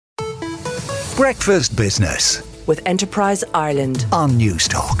Breakfast Business with Enterprise Ireland on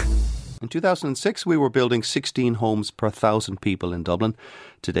Newstalk. In 2006, we were building 16 homes per 1,000 people in Dublin.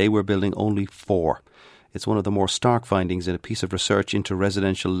 Today, we're building only 4. It's one of the more stark findings in a piece of research into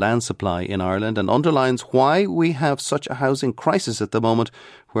residential land supply in Ireland and underlines why we have such a housing crisis at the moment,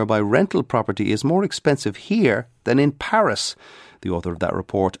 whereby rental property is more expensive here than in Paris. The author of that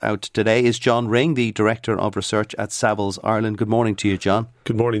report out today is John Ring, the Director of Research at Savills Ireland. Good morning to you, John.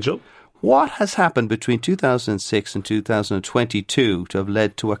 Good morning, Joe. What has happened between 2006 and 2022 to have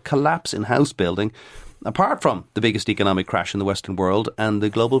led to a collapse in house building, apart from the biggest economic crash in the Western world and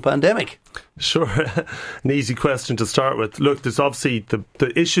the global pandemic? Sure. An easy question to start with. Look, there's obviously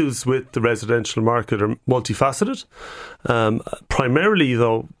the issues with the residential market are multifaceted. Primarily,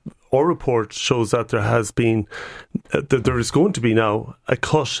 though, our report shows that there is going to be now a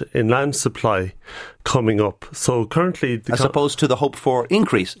cut in land supply coming up. So currently, as opposed to the hope for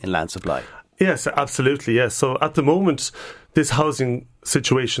increase in land supply. Yes, absolutely. Yes. So at the moment, this housing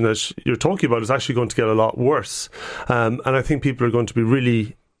situation that you're talking about is actually going to get a lot worse. And I think people are going to be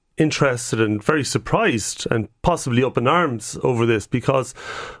really interested and very surprised and possibly up in arms over this, because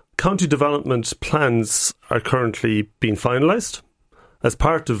county development plans are currently being finalised. As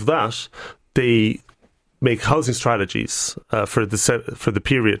part of that, they make housing strategies for the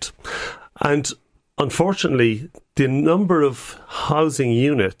period. And unfortunately, the number of housing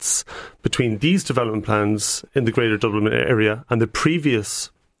units between these development plans in the Greater Dublin area and the previous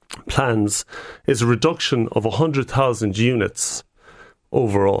plans is a reduction of 100,000 units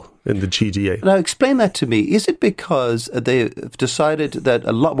overall in the GDA. Now, explain that to me. Is it because they've decided that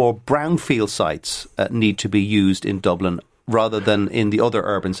a lot more brownfield sites need to be used in Dublin rather than in the other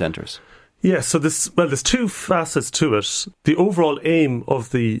urban centres? Yeah, so there's two facets to it. The overall aim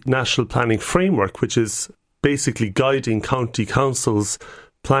of the National Planning Framework, which is basically guiding county councils'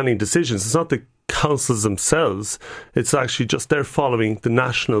 planning decisions. It's not the councils themselves, it's actually just they're following the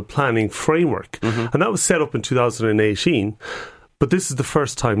National Planning Framework. Mm-hmm. And that was set up in 2018. But this is the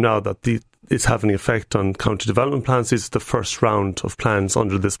first time now that it's having an effect on county development plans. This is the first round of plans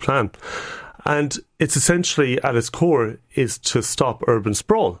under this plan. And it's essentially, at its core, is to stop urban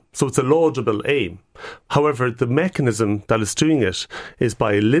sprawl. So it's a laudable aim. However, the mechanism that is doing it is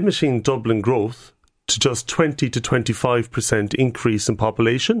by limiting Dublin growth to just 20 to 25% increase in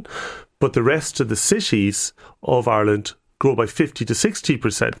population, but the rest of the cities of Ireland grow by 50 to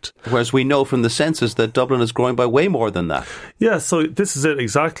 60%. Whereas we know from the census that Dublin is growing by way more than that. Yeah, so this is it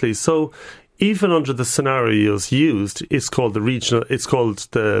exactly. So even under the scenarios used, it's called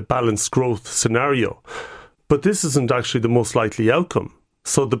the balanced growth scenario. But this isn't actually the most likely outcome.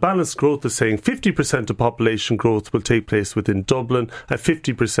 So the balanced growth is saying 50% of population growth will take place within Dublin and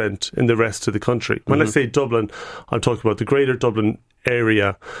 50% in the rest of the country. When I say Dublin, I'm talking about the Greater Dublin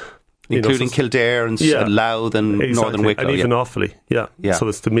area, including Kildare and Louth and Northern Wicklow. And even Offaly, yeah. So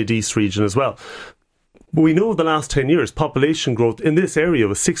it's the Mid-East region as well. But we know the last 10 years, population growth in this area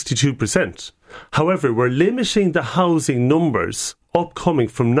was 62%. However, we're limiting the housing numbers upcoming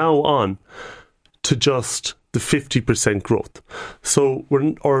from now on to just the 50% growth. So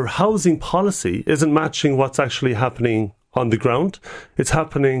our housing policy isn't matching what's actually happening on the ground. It's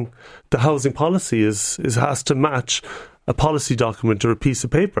happening, the housing policy has to match a policy document or a piece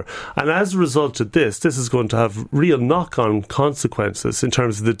of paper. And as a result of this is going to have real knock-on consequences in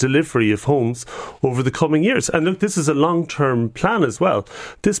terms of the delivery of homes over the coming years. And look, this is a long-term plan as well.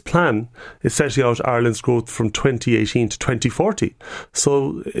 This plan is setting out Ireland's growth from 2018 to 2040.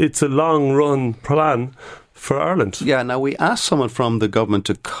 So it's a long-run plan for Ireland. Yeah, now we asked someone from the government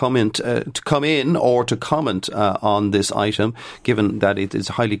to comment on this item, given that it is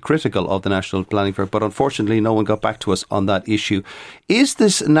highly critical of the National Planning Framework, but unfortunately no one got back to us on that issue. Is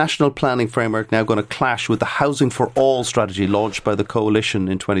this National Planning Framework now going to clash with the Housing for All strategy launched by the Coalition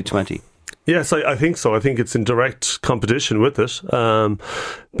in 2020? Yes, I think so. I think it's in direct competition with it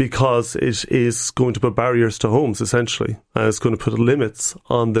because it is going to put barriers to homes, essentially. It's going to put limits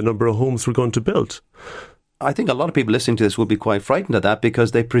on the number of homes we're going to build. I think a lot of people listening to this will be quite frightened of that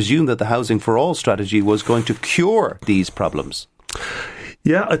because they presume that the Housing for All strategy was going to cure these problems.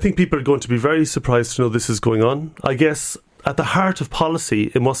 Yeah, I think people are going to be very surprised to know this is going on. I guess at the heart of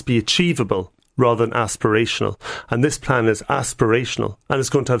policy, it must be achievable rather than aspirational. And this plan is aspirational and it's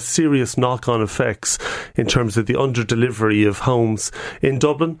going to have serious knock-on effects in terms of the under-delivery of homes in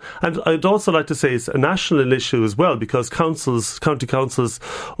Dublin. And I'd also like to say it's a national issue as well, because county councils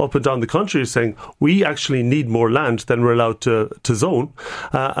up and down the country are saying we actually need more land than we're allowed to zone.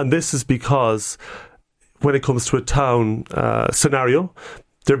 And this is because when it comes to a town scenario,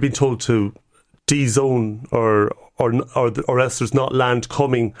 they're being told to dezone or or else there's not land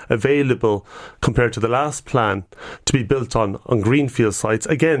coming available compared to the last plan to be built on greenfield sites.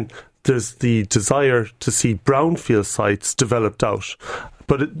 Again, there's the desire to see brownfield sites developed out.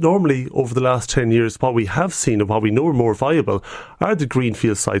 But normally, over the last 10 years, what we have seen and what we know are more viable are the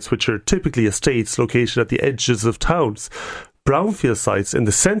greenfield sites, which are typically estates located at the edges of towns. Brownfield sites in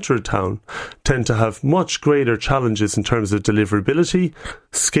the centre of town tend to have much greater challenges in terms of deliverability,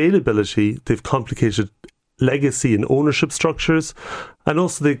 scalability. They've complicated legacy and ownership structures, and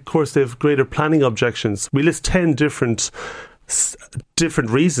also, of course, they have greater planning objections. We list 10 different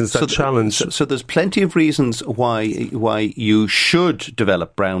reasons that challenge. So there's plenty of reasons why you should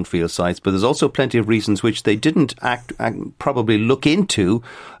develop brownfield sites, but there's also plenty of reasons which they didn't probably look into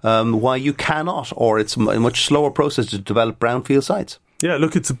why you cannot, or it's a much slower process to develop brownfield sites. Yeah,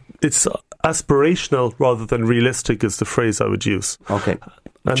 look, it's aspirational rather than realistic is the phrase I would use. Okay.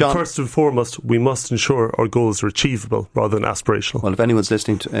 And John, first and foremost, we must ensure our goals are achievable rather than aspirational. Well, if anyone's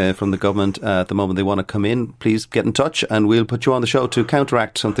listening from the government at the moment, they want to come in, please get in touch and we'll put you on the show to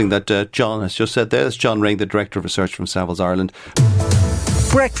counteract something that John has just said there. It's John Ring, the Director of Research from Savills Ireland.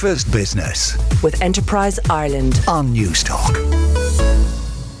 Breakfast Business with Enterprise Ireland on Newstalk.